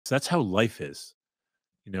So that's how life is.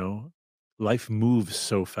 You know, life moves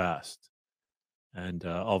so fast. And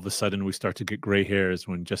all of a sudden, we start to get gray hairs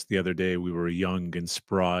when just the other day we were young and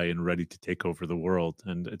spry and ready to take over the world.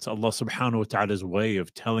 And it's Allah subhanahu wa ta'ala's way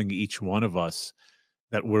of telling each one of us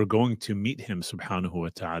that we're going to meet Him subhanahu wa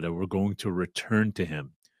ta'ala. We're going to return to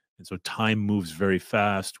Him. And so time moves very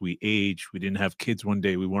fast. We age. We didn't have kids one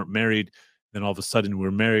day. We weren't married. Then all of a sudden,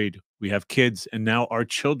 we're married. We have kids. And now our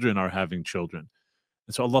children are having children.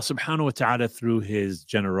 And so Allah subhanahu wa ta'ala, through His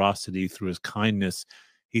generosity, through His kindness,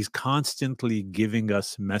 He's constantly giving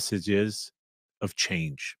us messages of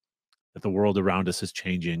change, that the world around us is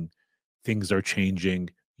changing, things are changing,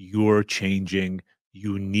 you're changing,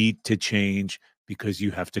 you need to change because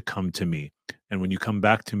you have to come to me. And when you come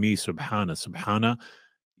back to me, subhana,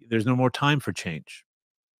 there's no more time for change.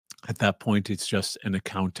 At that point, it's just an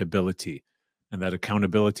accountability. And that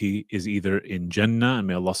accountability is either in Jannah, and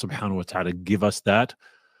may Allah subhanahu wa ta'ala give us that,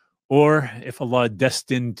 or if Allah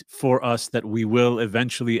destined for us that we will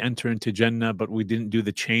eventually enter into Jannah, but we didn't do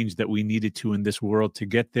the change that we needed to in this world to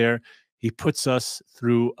get there, He puts us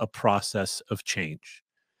through a process of change.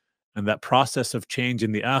 And that process of change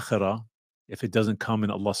in the akhirah, if it doesn't come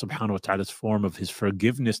in Allah subhanahu wa ta'ala's form of His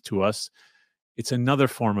forgiveness to us, it's another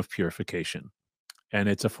form of purification. And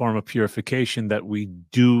it's a form of purification that we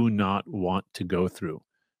do not want to go through.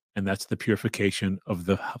 And that's the purification of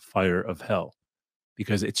the fire of hell,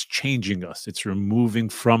 because it's changing us. It's removing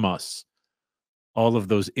from us all of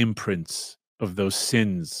those imprints of those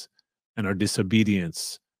sins and our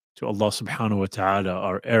disobedience to Allah subhanahu wa ta'ala,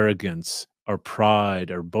 our arrogance, our pride,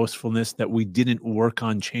 our boastfulness that we didn't work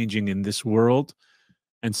on changing in this world.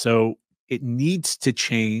 And so it needs to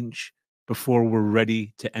change before we're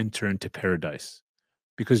ready to enter into paradise,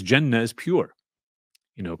 because Jannah is pure.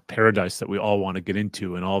 You know, paradise that we all want to get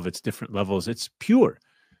into and all of its different levels, it's pure.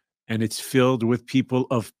 And it's filled with people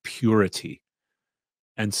of purity.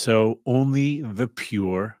 And so only the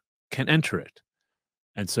pure can enter it.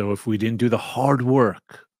 And so if we didn't do the hard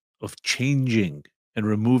work of changing and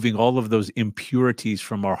removing all of those impurities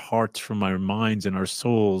from our hearts, from our minds, and our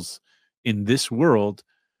souls in this world,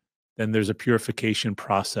 then there's a purification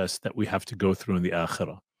process that we have to go through in the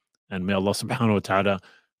akhirah. And may Allah subhanahu wa ta'ala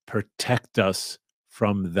protect us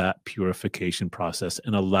from that purification process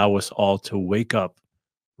and allow us all to wake up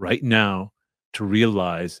right now to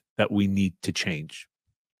realize that we need to change,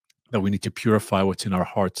 that we need to purify what's in our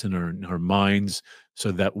hearts and in our minds so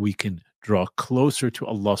that we can draw closer to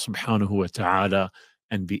Allah subhanahu wa ta'ala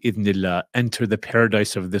and bi'idhnillah enter the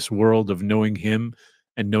paradise of this world of knowing Him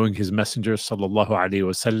and knowing His Messenger sallallahu alaihi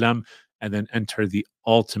wasallam, and then enter the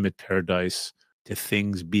ultimate paradise to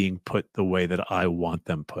things being put the way that I want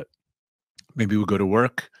them put. Maybe we go to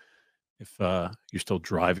work. If you're still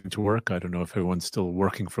driving to work, I don't know if everyone's still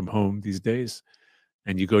working from home these days,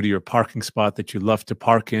 and you go to your parking spot that you love to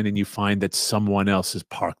park in and you find that someone else is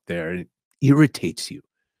parked there. It irritates you.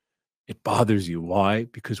 It bothers you. Why?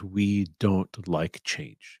 Because we don't like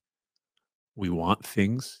change. We want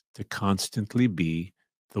things to constantly be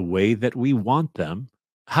the way that we want them,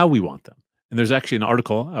 how we want them. And there's actually an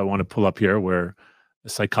article I want to pull up here where a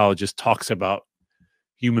psychologist talks about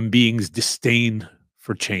human beings' disdain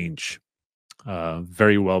for change.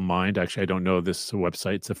 Very well mined. Actually, I don't know this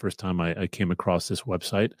website. It's the first time I came across this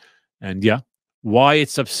website. And yeah, why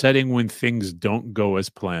it's upsetting when things don't go as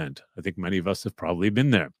planned. I think many of us have probably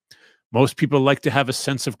been there. Most people like to have a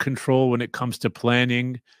sense of control when it comes to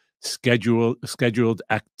planning scheduled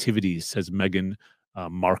activities, says Megan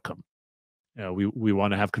Markham. We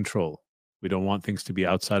want to have control. We don't want things to be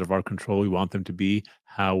outside of our control. We want them to be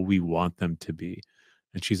how we want them to be.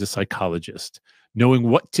 And she's a psychologist. Knowing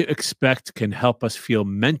what to expect can help us feel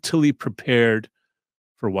mentally prepared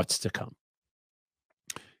for what's to come.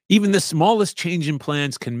 Even the smallest change in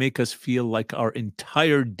plans can make us feel like our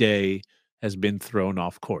entire day has been thrown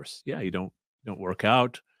off course. Yeah, you don't work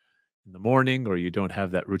out in the morning, or you don't have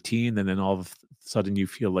that routine, and then all of a sudden you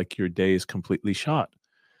feel like your day is completely shot.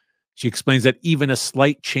 She explains that even a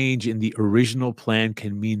slight change in the original plan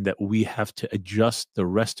can mean that we have to adjust the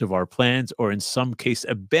rest of our plans, or in some case,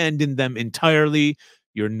 abandon them entirely.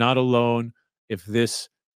 You're not alone if this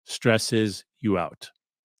stresses you out.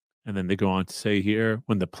 And then they go on to say here,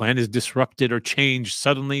 when the plan is disrupted or changed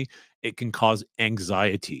suddenly, it can cause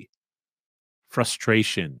anxiety,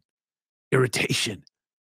 frustration, irritation,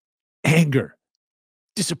 anger,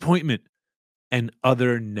 disappointment, and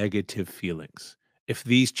other negative feelings. If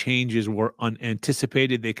these changes were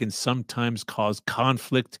unanticipated, they can sometimes cause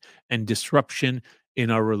conflict and disruption in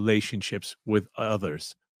our relationships with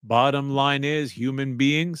others. Bottom line is, human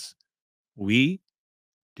beings, we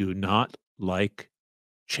do not like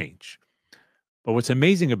change. But what's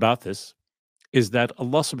amazing about this is that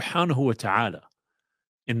Allah subhanahu wa ta'ala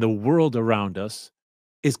in the world around us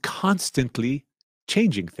is constantly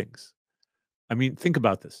changing things. I mean, think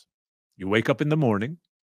about this. You wake up in the morning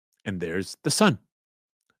and there's the sun.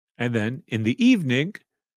 And then in the evening,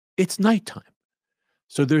 it's nighttime.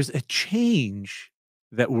 So there's a change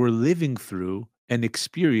that we're living through and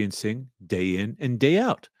experiencing day in and day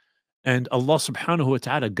out. And Allah subhanahu wa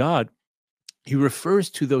ta'ala, God, He refers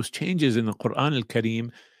to those changes in the Quran al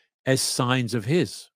Kareem as signs of His.